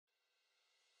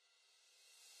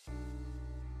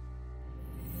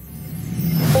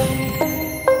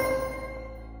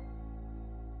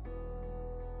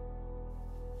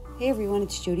Hey everyone,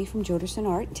 it's Jody from Josonja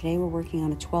Art, and today we're working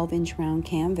on a 12-inch round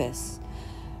canvas.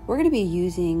 We're going to be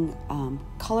using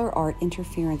Color Art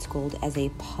Interference Gold as a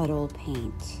puddle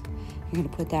paint. You're going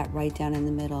to put that right down in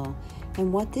the middle.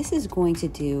 And what this is going to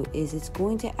do is it's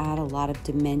going to add a lot of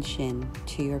dimension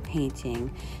to your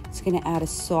painting. It's going to add a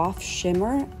soft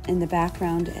shimmer in the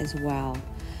background as well.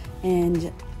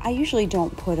 And I usually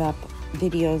don't put up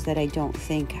videos that I don't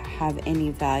think have any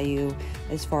value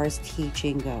as far as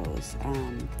teaching goes.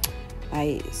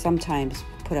 I sometimes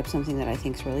put up something that I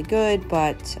think is really good,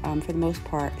 but for the most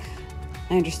part,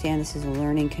 I understand this is a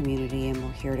learning community and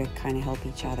we're here to kind of help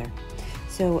each other.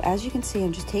 So as you can see,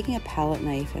 I'm just taking a palette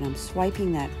knife and I'm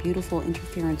swiping that beautiful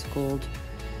interference gold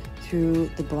through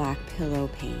the black pillow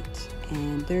paint.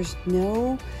 And there's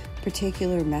no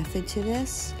particular method to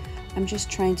this. I'm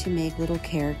just trying to make little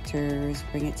characters,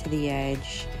 bring it to the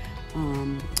edge,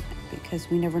 because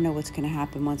we never know what's going to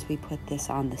happen once we put this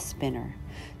on the spinner.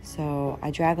 So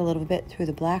I drag a little bit through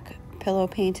the black pillow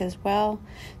paint as well,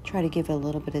 try to give it a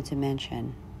little bit of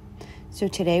dimension. So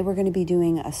today we're going to be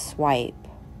doing a swipe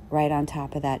right on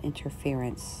top of that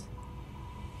interference.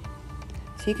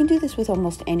 So you can do this with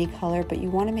almost any color, but you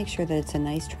want to make sure that it's a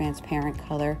nice transparent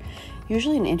color.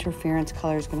 Usually an interference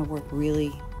color is going to work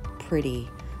really pretty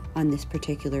on this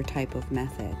particular type of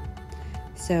method.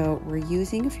 So we're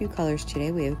using a few colors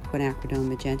today. We have Quinacridone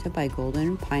Magenta by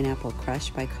Golden, Pineapple Crush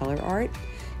by Color Art,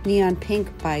 Neon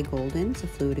Pink by Golden, it's a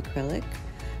fluid acrylic.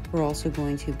 We're also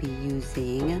going to be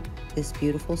using this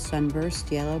beautiful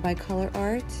Sunburst Yellow by Color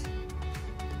Art.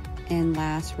 And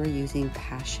last, we're using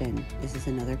Passion. This is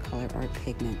another Color Art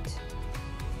pigment.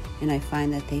 And I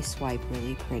find that they swipe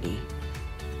really pretty.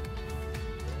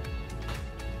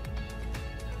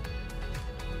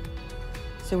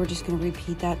 So we're just going to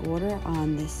repeat that order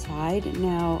on this side.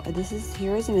 Now,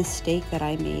 here is a mistake that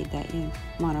I made that you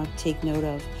want to take note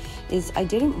of, is I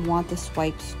didn't want the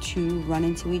swipes to run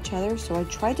into each other, so I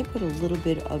tried to put a little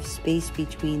bit of space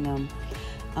between them.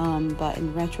 But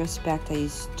in retrospect, I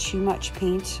used too much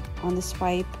paint on the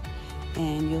swipe,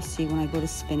 and you'll see when I go to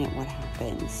spin it what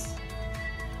happens.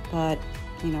 But,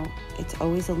 you know, it's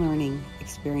always a learning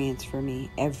experience for me.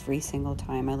 Every single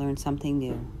time I learn something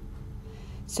new.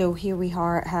 So here we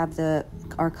have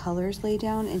our colors laid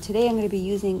down, and today I'm going to be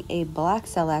using a black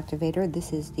cell activator.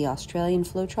 This is the Australian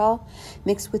floetrol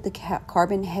mixed with the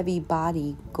carbon heavy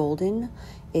body golden.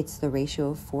 It's the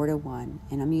ratio of 4:1,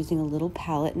 and I'm using a little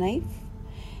palette knife,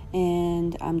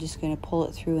 and I'm just going to pull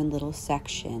it through in little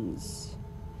sections.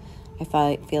 I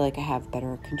feel like I have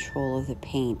better control of the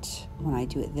paint when I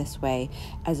do it this way,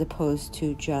 as opposed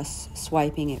to just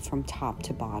swiping it from top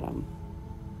to bottom.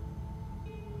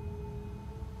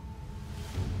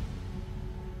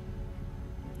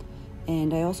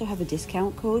 And I also have a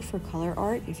discount code for Color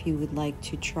Art if you would like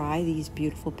to try these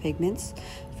beautiful pigments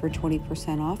for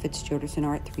 20% off. It's Josonja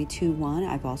Art 321.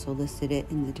 I've also listed it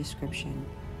in the description.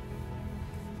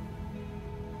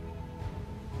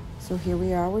 So here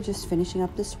we are, we're just finishing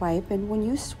up the swipe, and when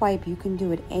you swipe, you can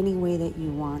do it any way that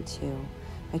you want to.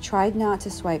 I tried not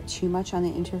to swipe too much on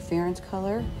the interference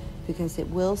color because it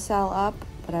will sell up,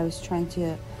 but I was trying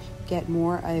to get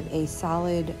more of a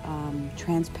solid,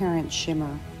 transparent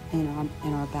shimmer in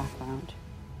our background.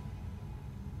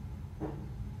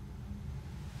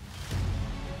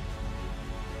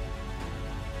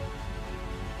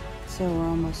 So we're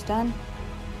almost done.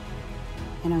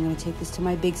 And I'm going to take this to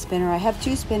my big spinner. I have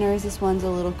two spinners. This one's a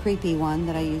little creepy one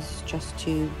that I use just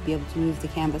to be able to move the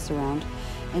canvas around.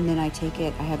 And then I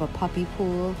have a puppy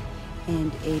pool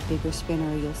and a bigger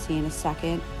spinner you'll see in a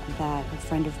second that a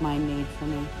friend of mine made for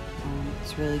me.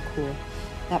 It's really cool.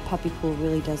 That puppy pool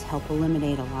really does help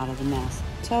eliminate a lot of the mess.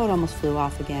 So it almost flew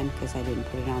off again because I didn't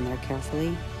put it on there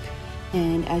carefully.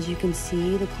 And as you can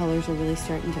see, the colors are really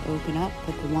starting to open up.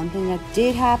 But the one thing that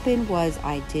did happen was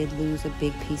I did lose a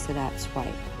big piece of that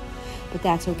swipe. But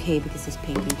that's okay because this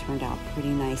painting turned out pretty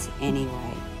nice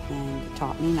anyway. And it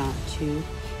taught me not to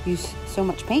use so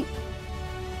much paint.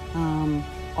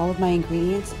 All of my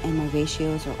ingredients and my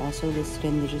ratios are also listed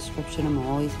in the description. I'm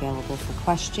always available for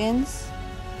questions.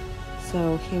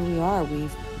 So here we are,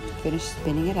 we've finished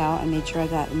spinning it out. I made sure I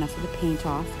got enough of the paint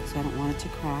off because I don't want it to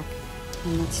crack.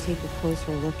 And let's take a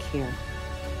closer look here.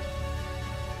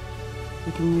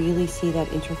 You can really see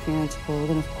that interference gold,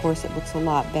 and of course it looks a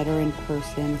lot better in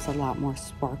person. It's a lot more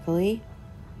sparkly.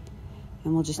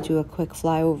 And we'll just do a quick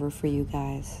flyover for you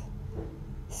guys.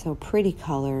 So pretty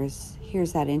colors.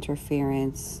 Here's that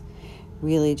interference,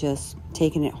 really just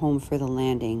taking it home for the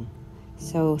landing.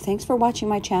 So thanks for watching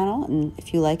my channel, and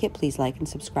if you like it, please like and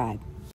subscribe.